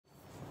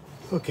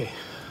Okay,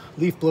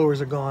 leaf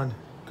blowers are gone,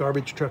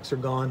 garbage trucks are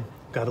gone,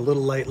 got a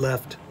little light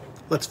left.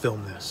 Let's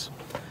film this.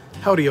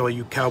 Howdy all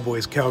you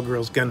cowboys,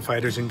 cowgirls,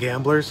 gunfighters, and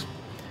gamblers.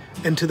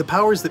 And to the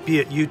powers that be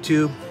at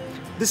YouTube,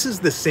 this is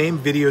the same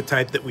video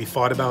type that we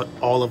fought about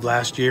all of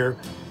last year.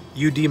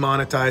 You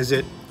demonetize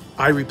it,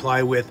 I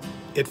reply with,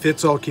 it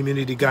fits all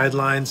community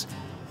guidelines,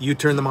 you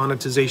turn the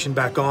monetization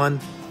back on,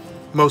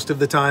 most of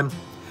the time.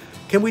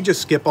 Can we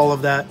just skip all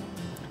of that?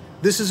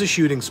 This is a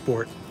shooting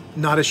sport,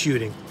 not a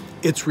shooting.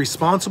 It's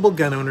responsible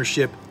gun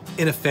ownership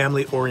in a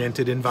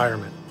family-oriented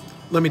environment.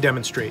 Let me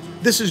demonstrate.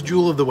 This is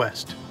Jewel of the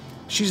West.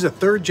 She's a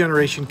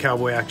third-generation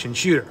cowboy action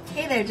shooter.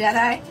 Hey there, Jed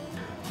I.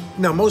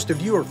 Now, most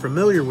of you are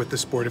familiar with the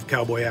sport of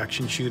cowboy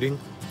action shooting.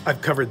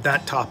 I've covered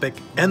that topic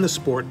and the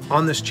sport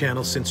on this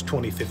channel since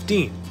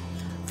 2015.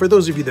 For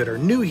those of you that are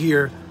new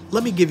here,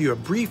 let me give you a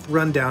brief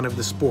rundown of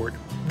the sport.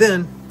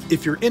 Then,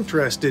 if you're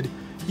interested,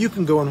 you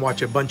can go and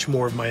watch a bunch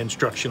more of my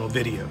instructional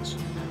videos.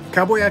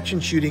 Cowboy action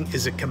shooting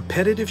is a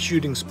competitive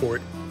shooting sport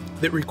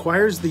that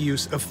requires the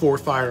use of 4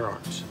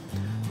 firearms: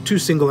 2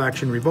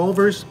 single-action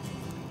revolvers,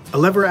 a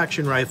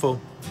lever-action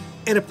rifle,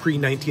 and a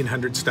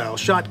pre-1900 style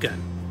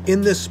shotgun. In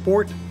this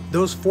sport,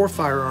 those 4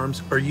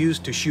 firearms are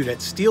used to shoot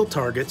at steel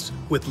targets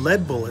with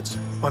lead bullets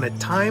on a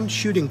timed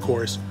shooting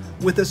course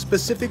with a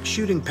specific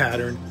shooting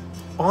pattern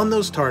on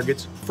those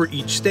targets for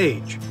each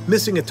stage.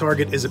 Missing a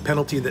target is a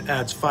penalty that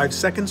adds 5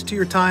 seconds to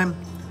your time.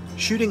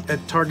 Shooting a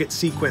target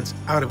sequence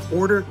out of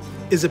order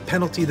is a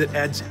penalty that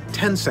adds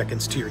 10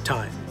 seconds to your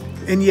time.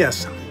 And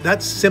yes,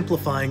 that's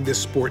simplifying this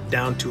sport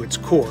down to its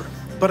core,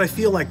 but I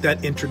feel like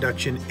that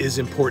introduction is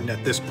important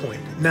at this point.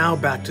 Now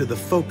back to the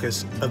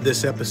focus of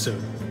this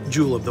episode,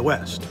 Jewel of the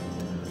West.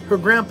 Her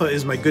grandpa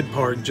is my good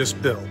pard, Just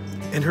Bill,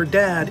 and her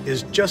dad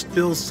is Just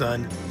Bill's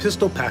son,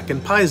 Pistol Packin'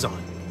 Paisan,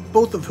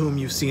 both of whom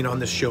you've seen on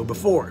this show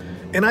before.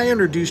 And I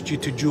introduced you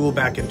to Jewel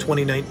back in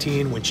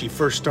 2019 when she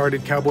first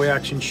started cowboy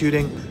action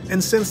shooting,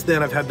 and since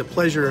then I've had the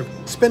pleasure of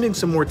spending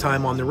some more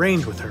time on the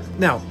range with her.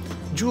 Now,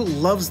 Jewel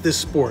loves this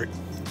sport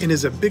and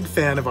is a big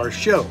fan of our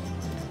show.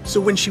 So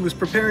when she was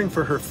preparing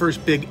for her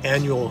first big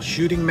annual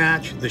shooting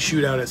match, the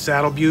Shootout at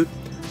Saddle Butte,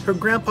 her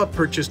grandpa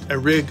purchased a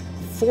rig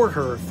for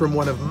her from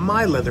one of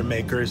my leather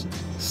makers,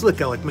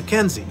 Slick Alec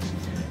McKenzie.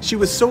 She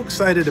was so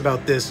excited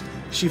about this,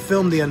 she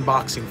filmed the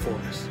unboxing for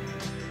us.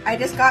 I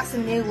just got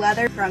some new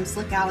leather from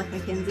Slick Alec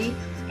McKenzie,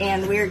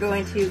 and we're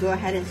going to go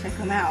ahead and check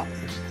them out.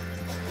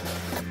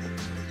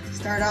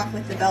 Start off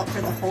with the belt for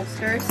the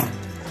holsters.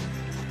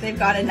 They've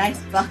got a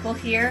nice buckle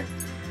here,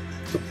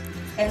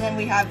 and then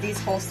we have these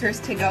holsters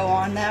to go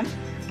on them.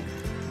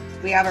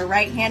 We have a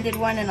right-handed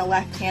one and a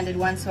left-handed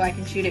one so I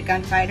can shoot at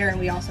gunfighter, and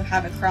we also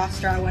have a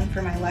cross-draw one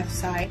for my left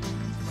side.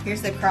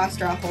 Here's the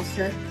cross-draw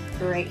holster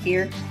for right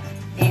here,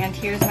 and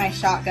here's my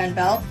shotgun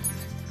belt.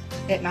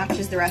 It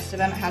matches the rest of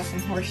them. It has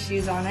some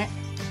horseshoes on it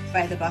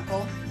by the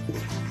buckle.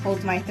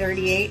 Holds my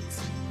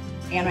 38s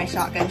and my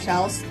shotgun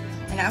shells.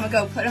 And I'm gonna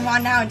go put them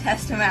on now and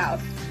test them out.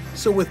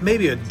 So with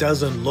maybe a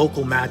dozen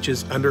local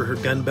matches under her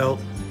gun belt,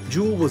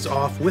 Jewel was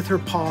off with her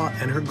pa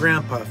and her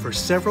grandpa for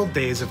several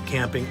days of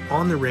camping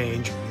on the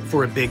range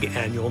for a big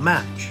annual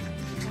match.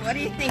 What do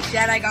you think,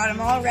 Jed? I got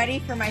them all ready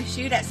for my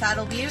shoot at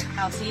Saddle Butte.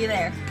 I'll see you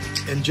there.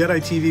 And Jed I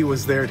TV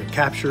was there to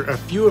capture a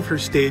few of her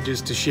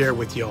stages to share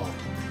with y'all.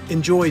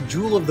 Enjoy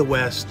Jewel of the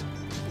West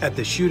at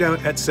the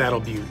Shootout at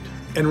Saddle Butte.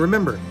 And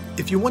remember,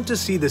 if you want to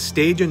see the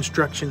stage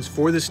instructions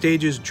for the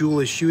stages Jewel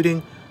is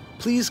shooting,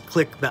 please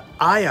click the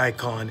eye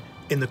icon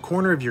in the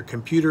corner of your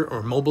computer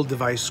or mobile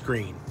device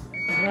screen.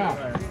 Yeah.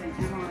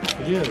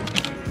 Good.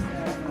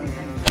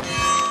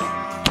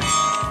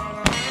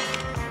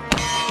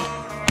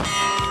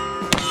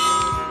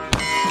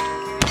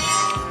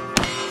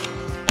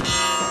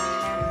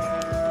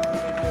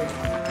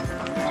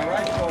 My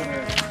right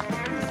shoulder,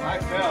 I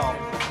fell.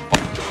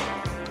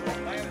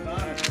 Landed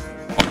on it.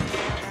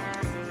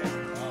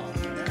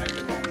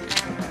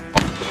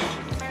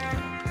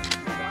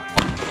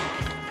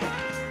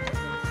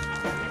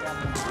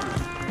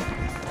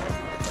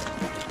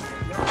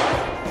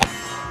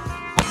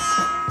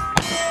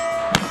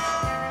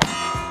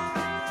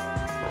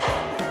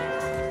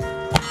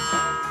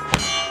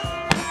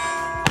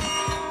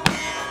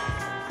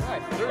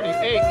 Right,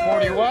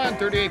 38-41,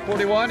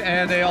 38-41,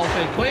 and they all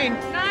stay clean.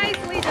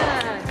 Nicely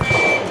done.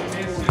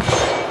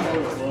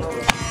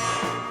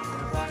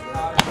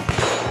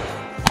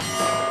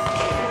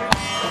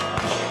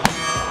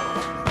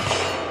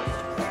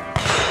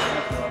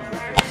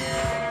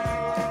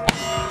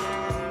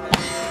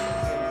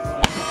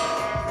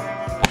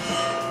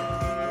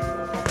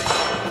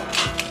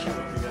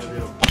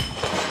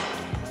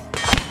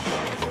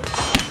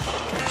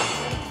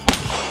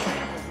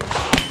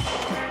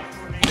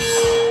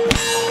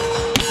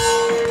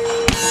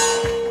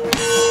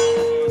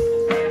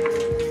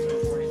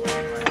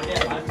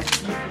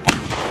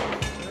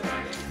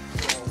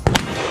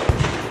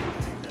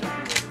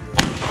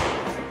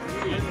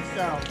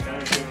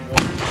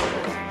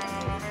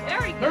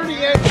 Very good.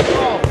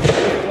 38-12.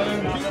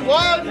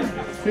 1,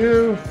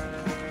 2,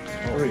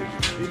 3.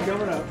 Keep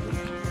coming up.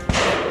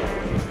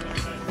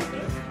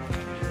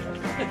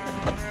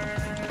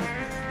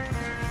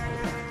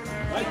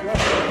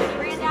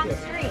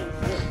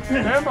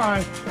 Am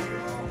I?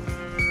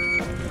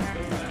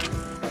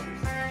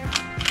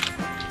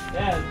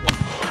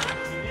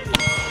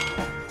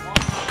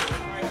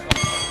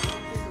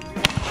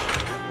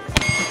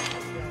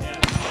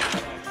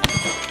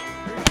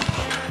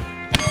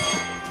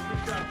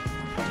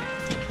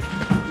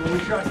 Well, we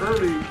shot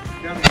early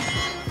down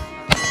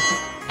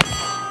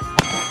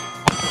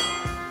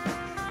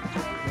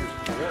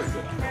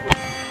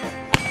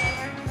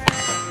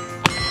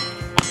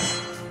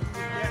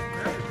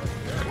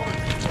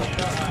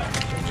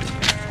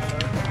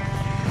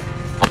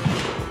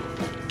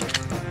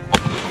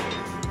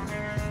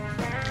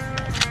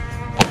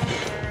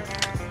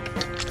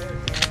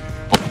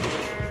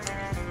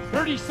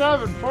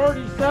the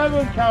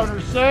 47,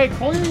 counter say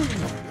clean.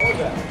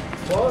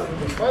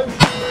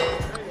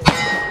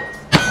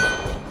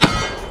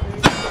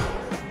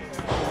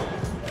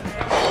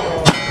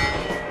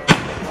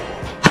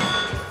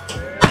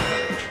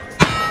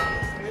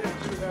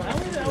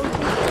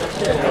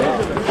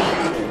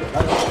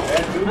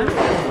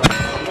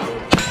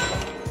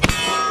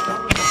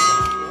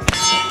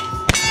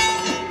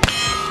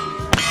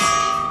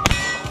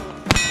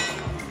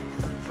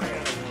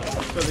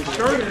 So they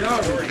started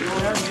out with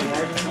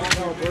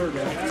bird,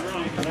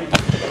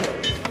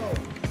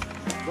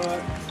 but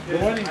the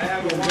wedding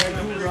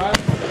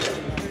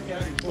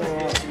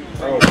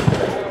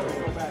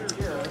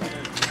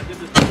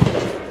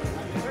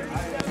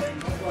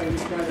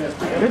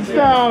it's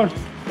down.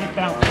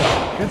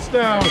 It's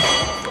down.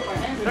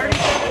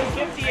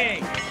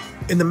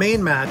 37-58. In the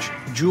main match,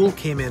 Jewel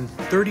came in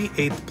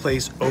 38th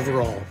place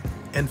overall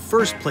and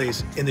first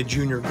place in the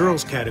junior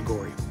girls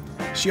category.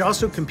 She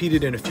also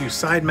competed in a few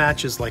side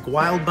matches like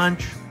Wild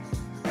Bunch,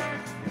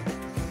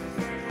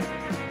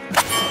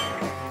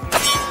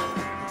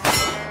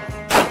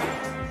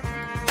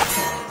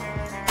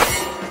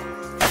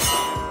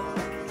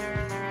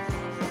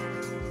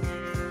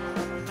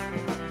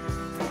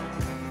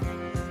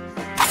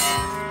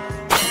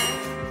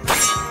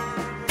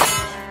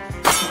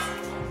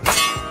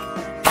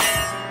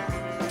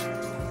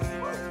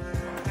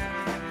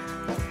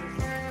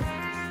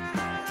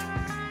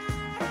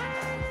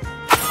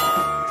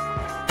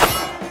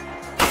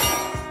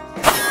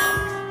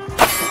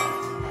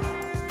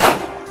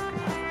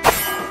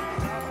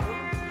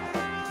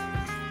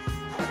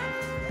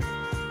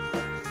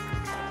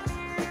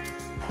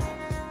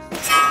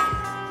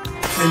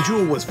 and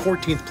Jewel was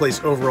 14th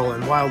place overall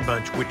in Wild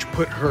Bunch, which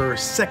put her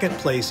second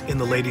place in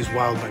the ladies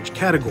Wild Bunch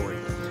category.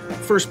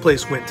 First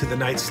place went to the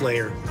Night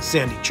Slayer,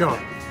 Sandy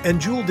Chong. And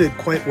Jewel did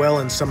quite well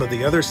in some of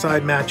the other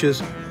side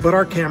matches, but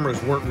our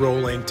cameras weren't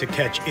rolling to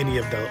catch any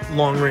of the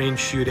long-range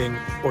shooting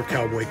or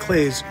cowboy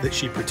clays that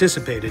she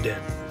participated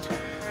in.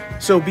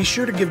 So be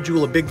sure to give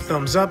Jewel a big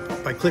thumbs up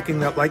by clicking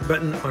that like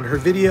button on her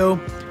video.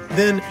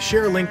 Then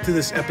share a link to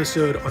this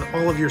episode on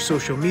all of your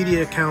social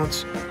media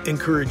accounts,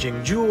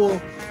 encouraging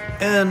Jewel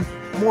and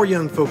more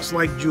young folks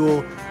like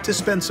Jewel to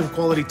spend some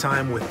quality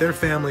time with their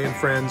family and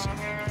friends,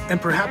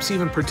 and perhaps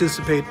even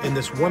participate in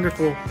this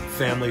wonderful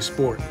family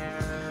sport.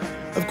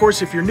 Of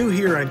course, if you're new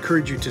here, I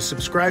encourage you to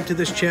subscribe to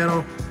this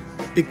channel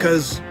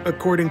because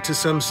according to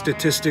some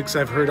statistics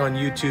I've heard on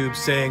YouTube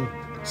saying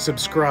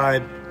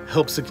subscribe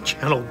helps the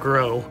channel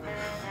grow.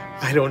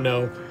 I don't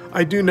know.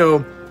 I do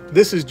know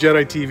this is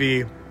Jedi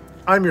TV.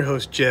 I'm your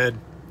host, Jed,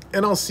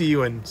 and I'll see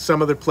you in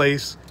some other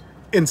place,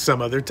 in some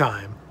other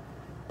time.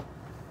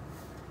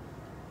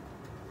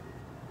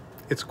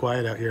 It's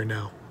quiet out here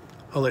now.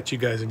 I'll let you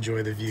guys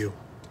enjoy the view.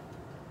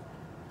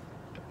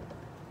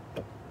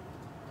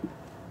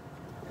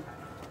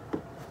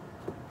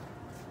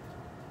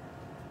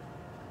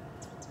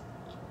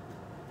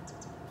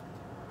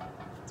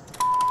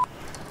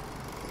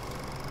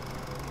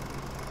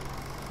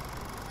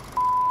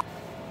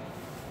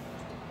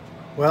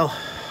 Well,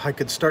 I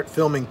could start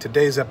filming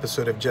today's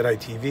episode of Jedi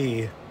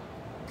TV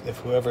if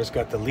whoever's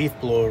got the leaf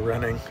blower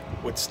running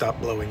would stop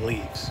blowing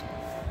leaves.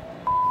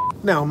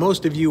 Now,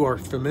 most of you are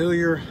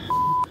familiar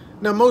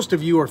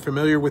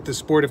with the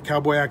sport of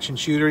cowboy action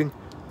shooting.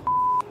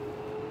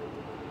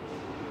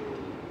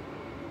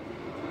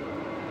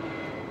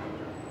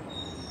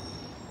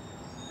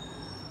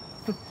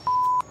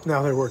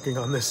 Now they're working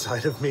on this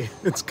side of me.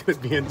 It's gonna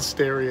be in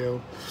stereo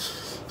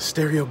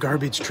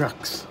garbage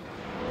trucks.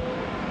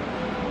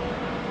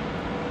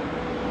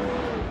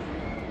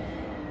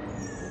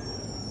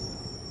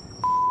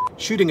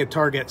 Shooting a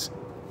target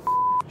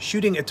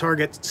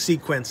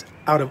sequence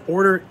out of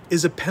order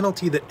is a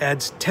penalty that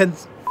adds 10.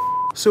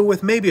 So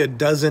with maybe a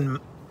dozen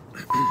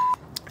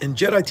in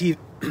Jedi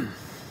TV,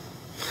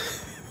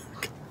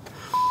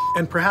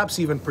 and perhaps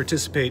even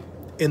participate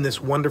in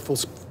this wonderful.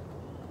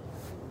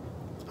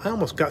 I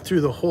almost got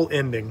through the whole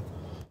ending.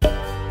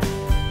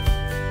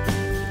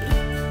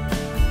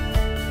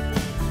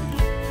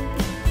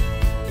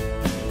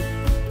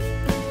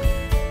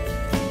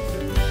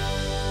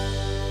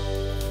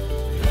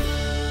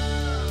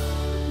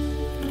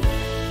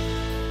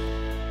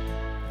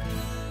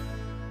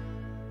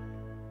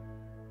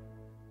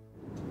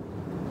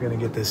 We're gonna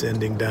get this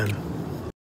ending done.